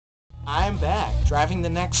I'm back, driving the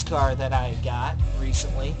next car that I got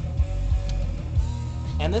recently.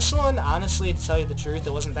 And this one, honestly, to tell you the truth,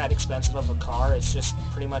 it wasn't that expensive of a car. It's just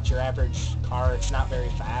pretty much your average car. It's not very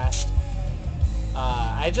fast.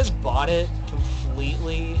 I just bought it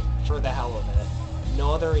completely for the hell of it.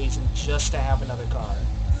 No other reason, just to have another car.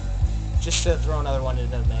 Just to throw another one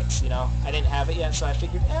into the mix, you know? I didn't have it yet, so I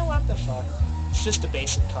figured, what the fuck. It's just a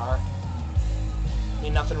basic car. I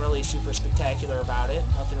mean, nothing really super spectacular about it.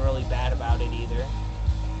 Nothing really bad about it either.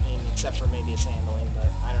 I mean, except for maybe its handling, but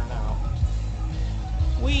I don't know.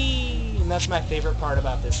 Whee! And that's my favorite part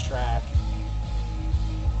about this track.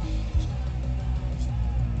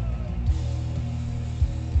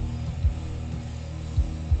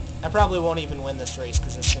 I probably won't even win this race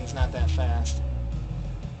because this thing's not that fast.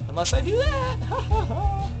 Unless I do that! Ha ha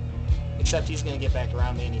ha! Except he's going to get back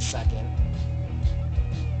around me any second.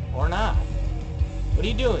 Or not. What are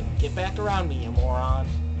you doing? Get back around me, you moron.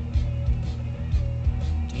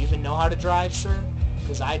 Do you even know how to drive, sir?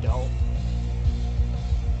 Because I don't.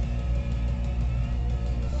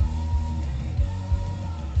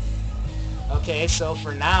 Okay, so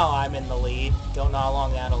for now I'm in the lead. Don't know how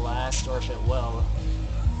long that'll last or if it will.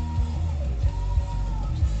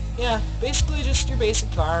 Yeah, basically just your basic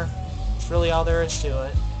car. That's really all there is to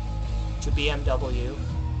it. It's a BMW.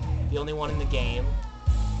 The only one in the game.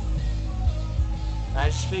 I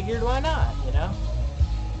just figured why not, you know?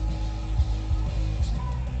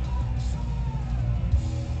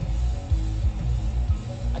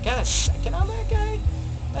 I got a second on that guy?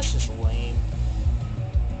 That's just lame.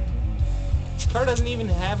 This car doesn't even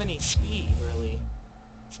have any speed, really.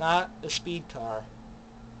 It's not a speed car.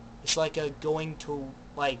 It's like a going to,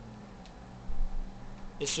 like...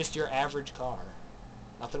 It's just your average car.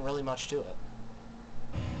 Nothing really much to it.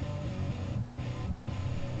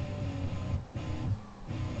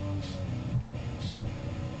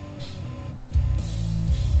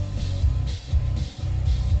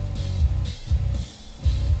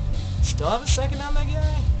 Still have a second on that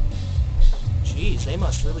guy? Jeez, they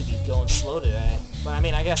must really be going slow today. But I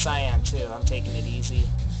mean, I guess I am too. I'm taking it easy.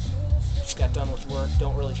 Just got done with work.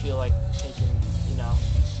 Don't really feel like taking, you know,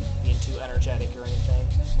 being too energetic or anything.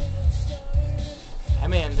 I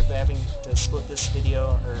may end up having to split this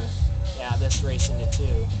video, or, yeah, this race into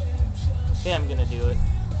two. Yeah, I'm gonna do it.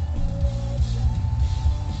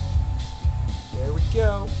 There we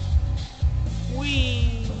go.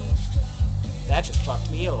 Whee! That just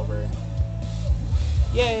fucked me over.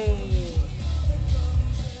 Yay!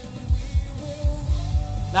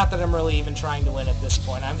 Not that I'm really even trying to win at this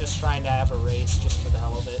point. I'm just trying to have a race just for the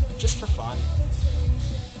hell of it. Just for fun.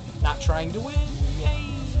 Not trying to win.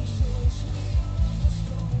 Yay!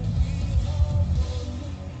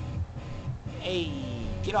 Hey,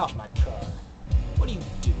 get off my car. What are you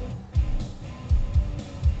doing?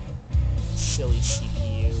 Silly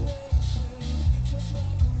CPU.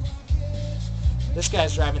 This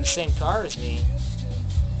guy's driving the same car as me.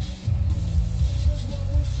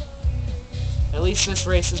 At least this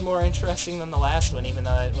race is more interesting than the last one, even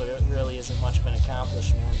though it really isn't much of an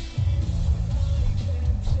accomplishment.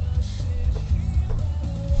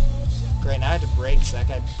 Great, now I had to brake because that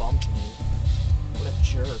guy bumped me. What a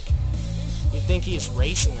jerk. You'd think he's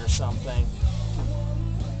racing or something.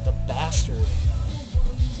 The bastard.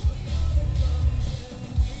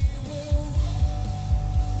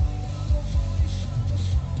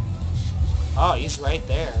 Oh, he's right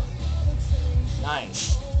there.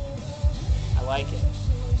 Nice. I like it.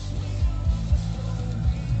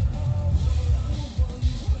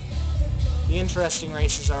 The interesting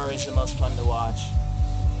races are always the most fun to watch.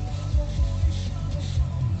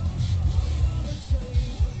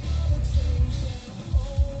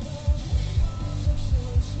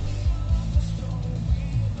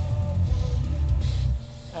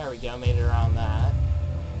 There we go, made it around that.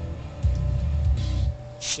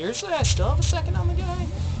 Seriously, I still have a second on the guy?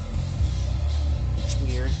 It's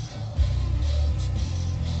weird.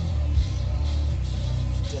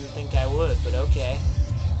 Didn't think I would, but okay.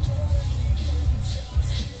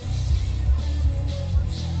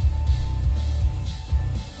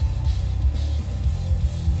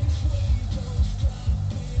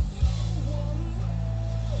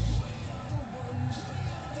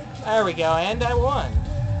 There we go, and I won.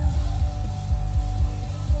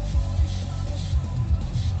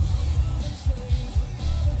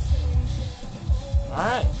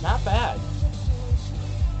 Alright, not bad.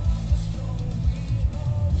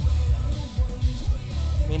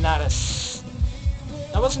 I mean, that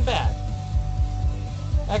wasn't bad.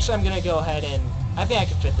 Actually, I'm gonna go ahead and... I think I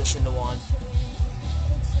can fit this into one.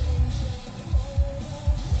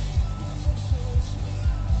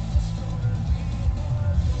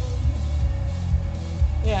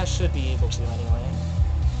 Yeah, I should be able to anyway.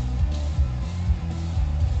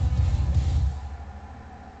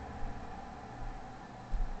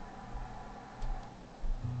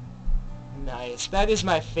 Nice. That is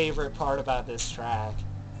my favorite part about this track.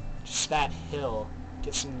 Just that hill.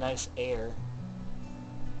 Get some nice air.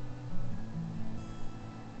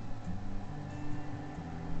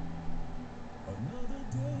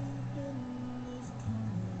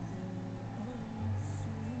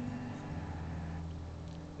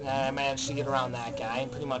 And I managed to get around that guy and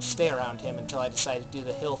pretty much stay around him until I decided to do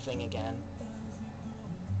the hill thing again.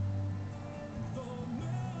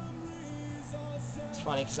 It's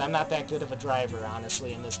funny because I'm not that good of a driver,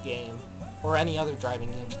 honestly, in this game. Or any other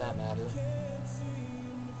driving game for that matter.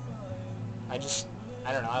 I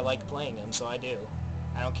don't know, I like playing them, so I do.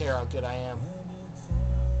 I don't care how good I am.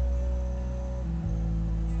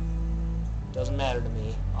 Doesn't matter to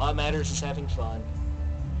me. All that matters is having fun.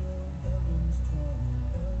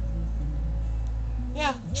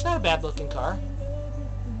 Yeah, it's not a bad looking car.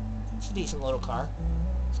 It's a decent little car.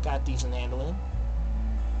 It's got decent handling.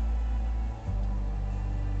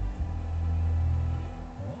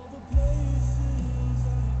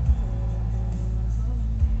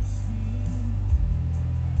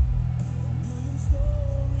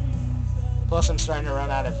 Plus I'm starting to run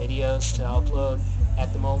out of videos to upload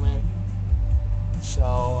at the moment.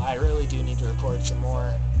 So I really do need to record some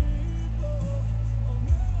more.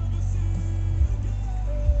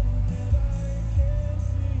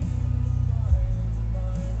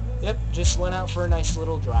 Yep, just went out for a nice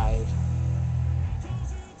little drive.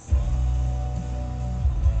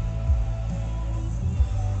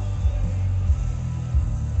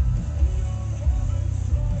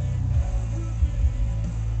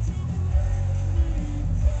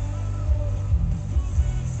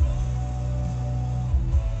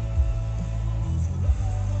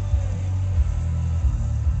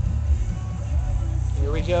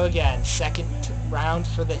 Here we go again, second round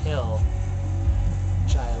for the hill,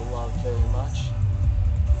 which I love very much.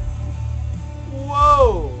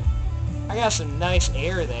 Whoa! I got some nice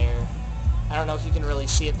air there. I don't know if you can really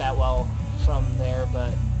see it that well from there,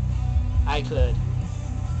 but I could.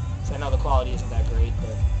 So I know the quality isn't that great,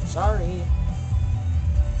 but sorry.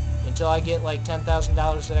 Until I get like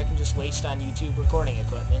 $10,000 that I can just waste on YouTube recording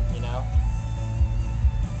equipment, you know?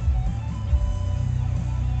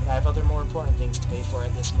 I have other more important things to pay for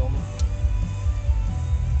at this moment.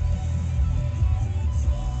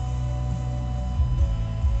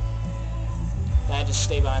 And I just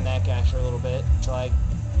stay behind that guy for a little bit until I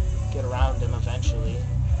get around him eventually.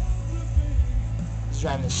 He's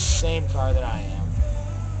driving the same car that I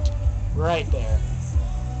am. Right there.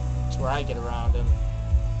 That's where I get around him.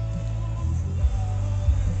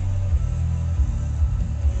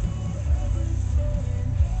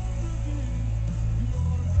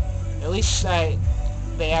 At least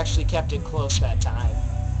they actually kept it close that time.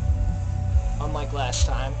 Unlike last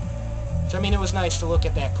time. So, I mean, it was nice to look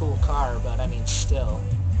at that cool car, but, I mean, still.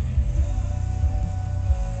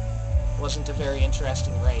 Wasn't a very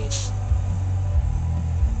interesting race.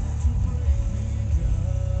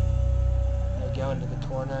 I go into the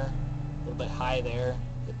corner. A little bit high there.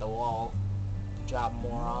 Hit the wall. Good job,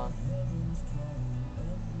 moron.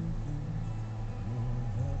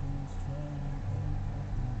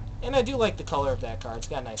 And I do like the color of that car. It's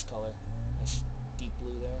got a nice color. Nice deep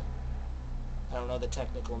blue there. I don't know the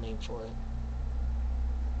technical name for it.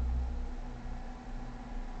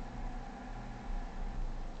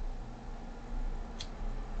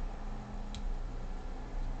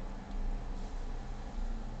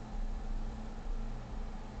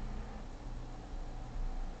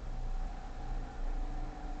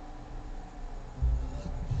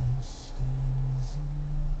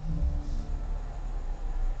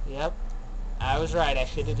 Yep, I was right. I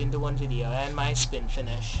fit it into one video, and my spin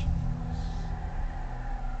finish.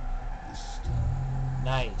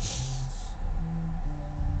 Nice.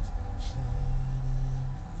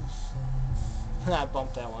 I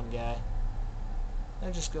bumped that one guy.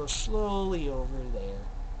 I just go slowly over there.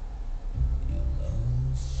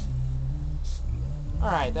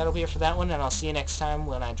 Alright, that'll be it for that one, and I'll see you next time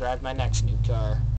when I drive my next new car.